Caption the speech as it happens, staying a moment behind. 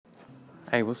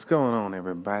Hey, what's going on,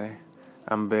 everybody?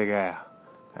 I'm Big Al,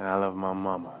 and I love my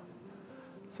mama.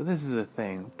 So this is the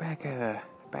thing. Back at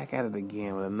it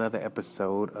again with another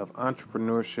episode of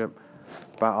Entrepreneurship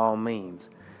by All Means.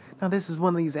 Now, this is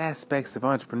one of these aspects of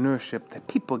entrepreneurship that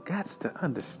people got to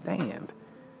understand.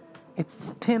 It's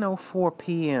 10:04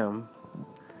 p.m.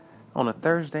 on a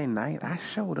Thursday night. I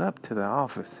showed up to the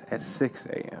office at 6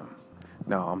 a.m.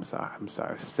 No, I'm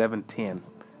sorry, 7:10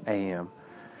 a.m.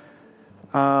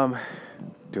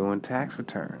 Doing tax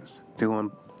returns, doing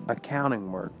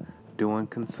accounting work, doing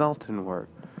consulting work,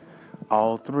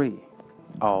 all three,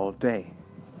 all day,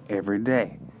 every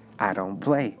day. I don't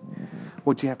play.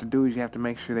 What you have to do is you have to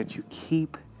make sure that you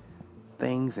keep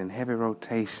things in heavy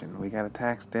rotation. We got a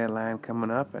tax deadline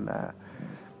coming up, and I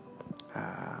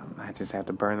just have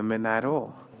to burn the midnight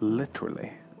oil,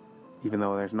 literally, even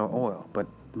though there's no oil, but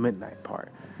the midnight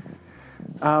part.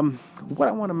 What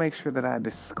I want to make sure that I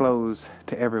disclose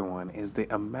to everyone is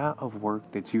the amount of work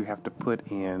that you have to put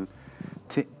in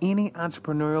to any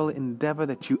entrepreneurial endeavor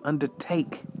that you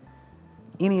undertake.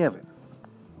 Any of it.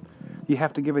 You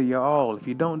have to give it your all. If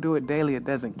you don't do it daily, it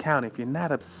doesn't count. If you're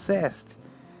not obsessed,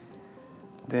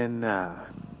 then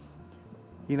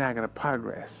you're not going to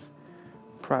progress.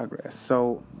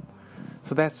 So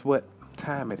that's what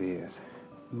time it is.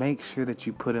 Make sure that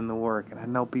you put in the work. And I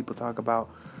know people talk about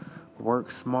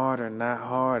work smarter, not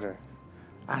harder.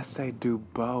 I say do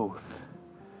both.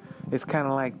 It's kind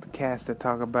of like the cats that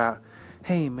talk about,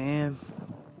 hey man,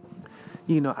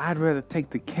 I'd rather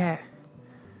take the cat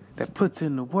that puts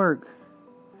in the work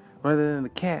rather than the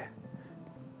cat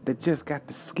that just got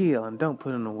the skill and don't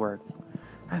put in the work.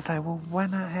 I was like, well, why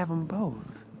not have them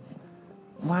both?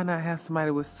 Why not have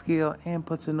somebody with skill and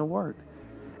puts in the work?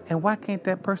 And why can't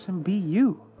that person be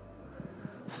you?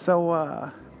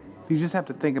 So, you just have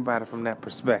to think about it from that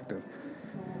perspective.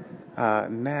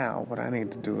 Now, what I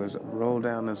need to do is roll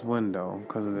down this window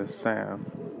because of this sound.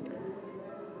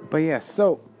 But yeah,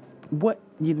 so what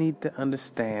you need to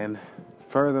understand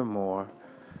furthermore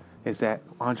is that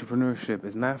entrepreneurship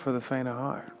is not for the faint of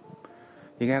heart.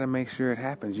 You got to make sure it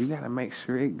happens. You got to make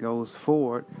sure it goes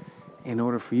forward in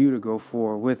order for you to go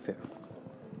forward with it.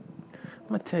 I'm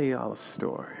going to tell you all a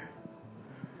story.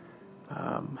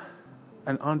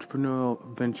 An entrepreneurial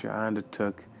venture I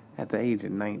undertook at the age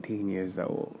of 19 years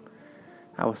old.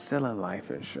 I was selling life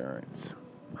insurance.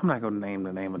 I'm not going to name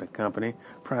the name of the company,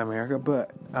 Primerica, but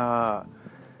I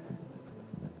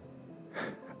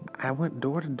went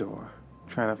door to door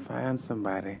trying to find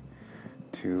somebody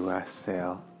to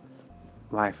sell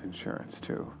life insurance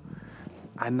to.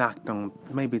 I knocked on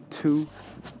maybe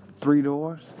 2-3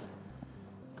 doors.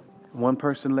 One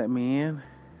person let me in.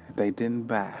 They didn't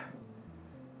buy.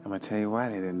 I'm going to tell you why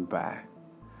they didn't buy.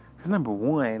 Because number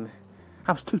one,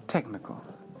 I was too technical.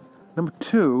 Number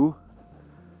two,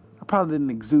 I probably didn't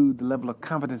exude the level of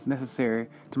confidence necessary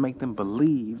to make them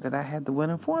believe that I had the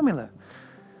winning formula.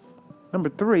 Number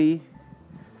three,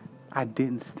 I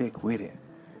didn't stick with it.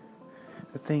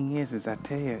 The thing is I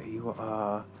tell you,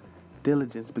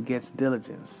 diligence begets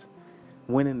diligence.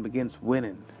 Winning begins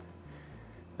winning.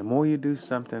 The more you do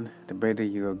something, the better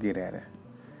you'll get at it.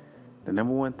 The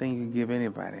number one thing you give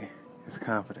anybody is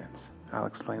confidence. I'll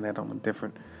explain that on a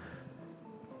different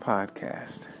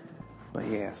podcast. But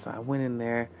yeah, so I went in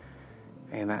there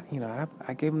and I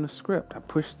gave them the script. I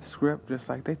pushed the script just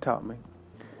like they taught me.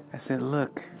 I said,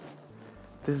 look,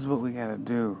 this is what we got to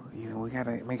do. We got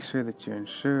to make sure that you're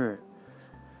insured.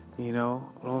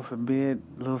 Lord forbid,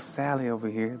 little Sally over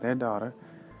here, their daughter,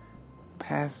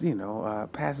 passes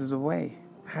away.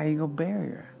 How you gonna bury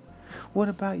her? What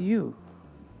about you,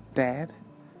 Dad?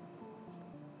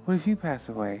 What if you pass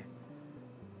away?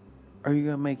 Are you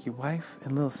gonna make your wife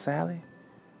and little Sally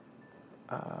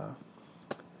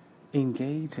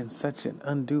engage in such an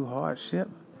undue hardship?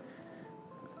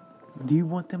 Do you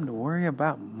want them to worry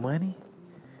about money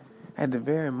at the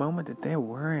very moment that they're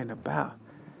worrying about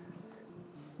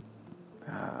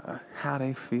how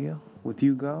they feel with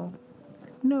you gone?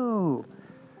 No.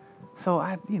 So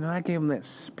I gave them that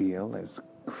spiel, as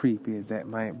creepy as that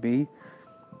might be,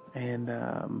 and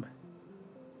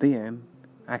then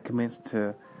I commenced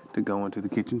to go into the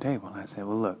kitchen table. I said,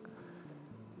 well, look,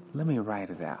 let me write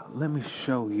it out. Let me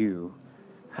show you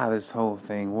how this whole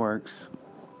thing works,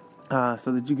 so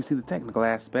that you can see the technical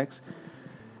aspects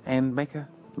and make a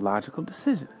logical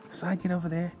decision. So I get over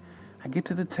there, I get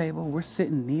to the table, we're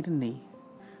sitting knee to knee,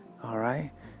 all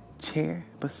right, chair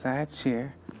beside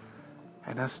chair,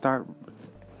 and I start,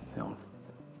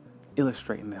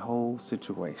 illustrating the whole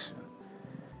situation.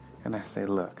 And I say,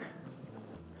 look,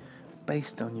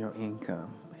 based on your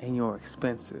income and your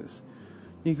expenses,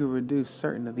 you can reduce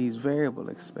certain of these variable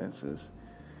expenses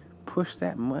push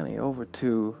that money over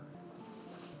to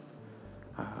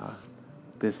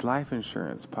this life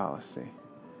insurance policy.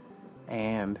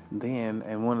 And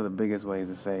one of the biggest ways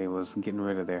to say was getting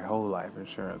rid of their whole life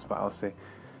insurance policy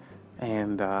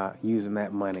and using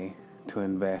that money to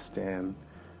invest in,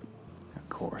 of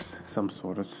course, some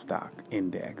sort of stock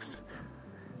index.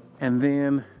 And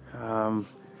then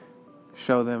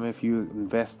show them if you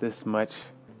invest this much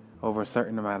over a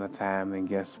certain amount of time, then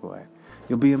guess what?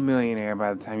 You'll be a millionaire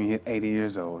by the time you hit 80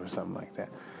 years old or something like that.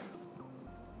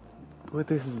 But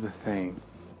this is the thing.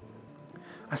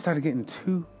 I started getting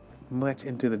too much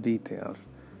into the details.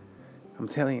 I'm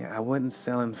telling you, I wasn't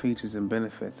selling features and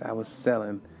benefits. I was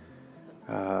selling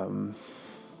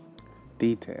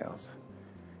details.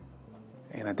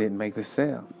 And I didn't make the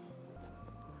sale.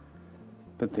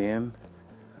 But then,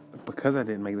 because I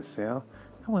didn't make the sale,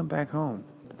 I went back home.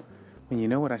 And you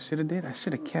know what I should have did? I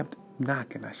should have kept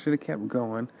knocking. I should have kept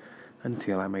going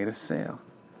until I made a sale.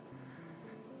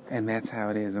 And that's how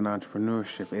it is in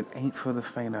entrepreneurship. It ain't for the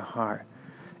faint of heart.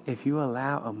 If you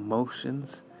allow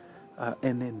emotions,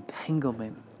 an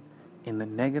entanglement in the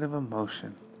negative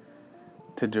emotion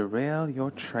to derail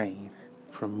your train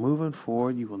from moving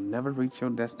forward, you will never reach your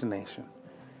destination.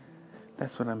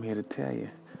 That's what I'm here to tell you.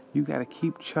 You got to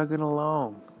keep chugging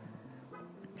along.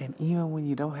 And even when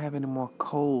you don't have any more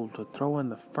coal to throw in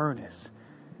the furnace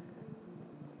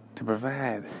to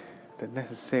provide the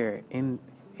necessary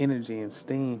energy and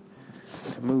steam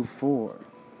to move forward,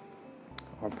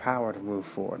 or power to move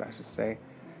forward, I should say,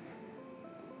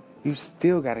 you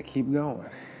still got to keep going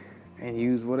and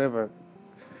use whatever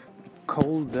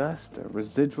coal dust or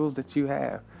residuals that you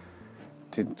have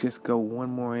to just go one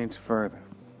more inch further.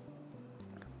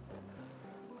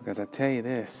 Because I tell you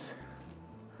this,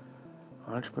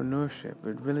 entrepreneurship,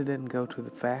 it really didn't go to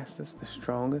the fastest, the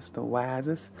strongest, the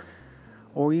wisest,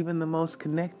 or even the most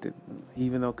connected,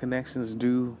 even though connections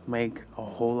do make a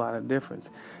whole lot of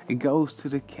difference. It goes to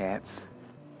the cats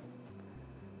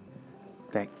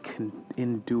that can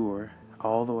endure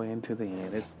all the way into the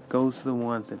end. It goes to the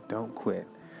ones that don't quit,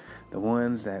 the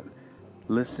ones that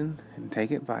listen and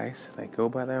take advice, they go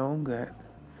by their own gut,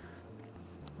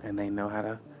 and they know how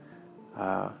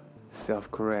to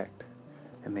self-correct,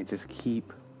 and they just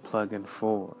keep plugging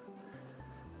forward.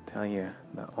 I'm telling you,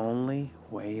 the only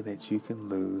way that you can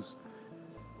lose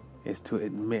is to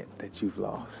admit that you've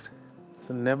lost.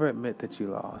 So never admit that you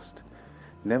lost.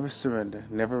 Never surrender,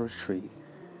 never retreat.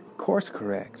 Course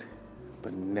correct,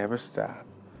 but never stop.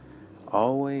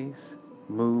 Always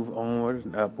move onward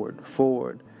and upward,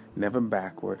 forward, never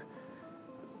backward.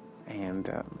 And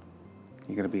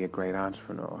you're going to be a great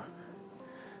entrepreneur.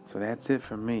 So that's it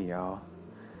for me, y'all.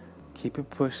 Keep it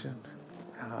pushing.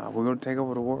 We're going to take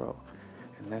over the world.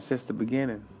 And that's just the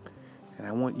beginning. And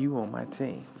I want you on my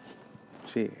team.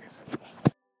 Cheers.